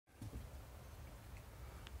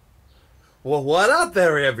Well, what up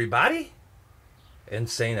there, everybody?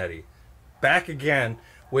 Insane Eddie, back again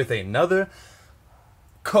with another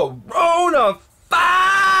Corona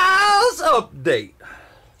Files update.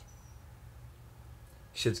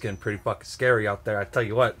 Shit's getting pretty fucking scary out there, I tell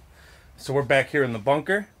you what. So we're back here in the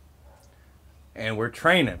bunker, and we're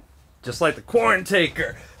training, just like the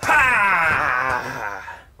quarantaker.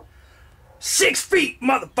 Ha! 6 feet,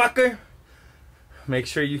 motherfucker! Make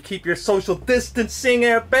sure you keep your social distancing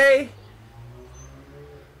at bay,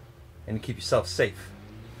 and keep yourself safe.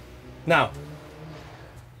 Now,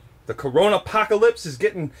 the Corona apocalypse is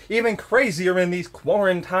getting even crazier in these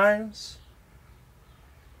quarantines.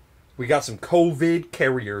 We got some COVID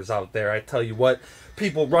carriers out there, I tell you what.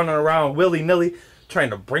 People running around willy-nilly trying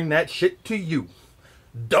to bring that shit to you.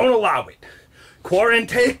 Don't allow it.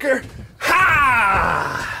 Quarantaker,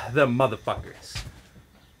 ha! Them motherfuckers.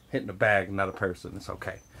 Hitting a bag, not a person, it's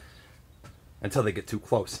okay. Until they get too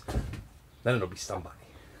close. Then it'll be somebody.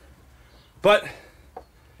 But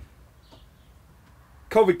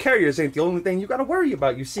COVID carriers ain't the only thing you gotta worry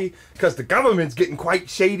about, you see, because the government's getting quite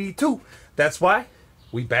shady too. That's why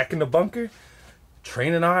we back in the bunker,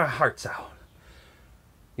 training our hearts out.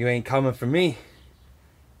 You ain't coming for me,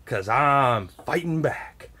 because I'm fighting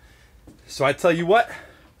back. So I tell you what,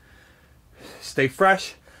 stay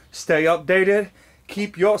fresh, stay updated,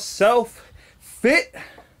 keep yourself fit.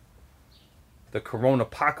 The Corona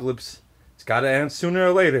apocalypse, it's gotta end sooner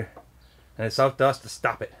or later. And it's up to us to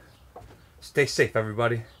stop it. Stay safe,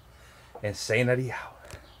 everybody. Insane Eddie out.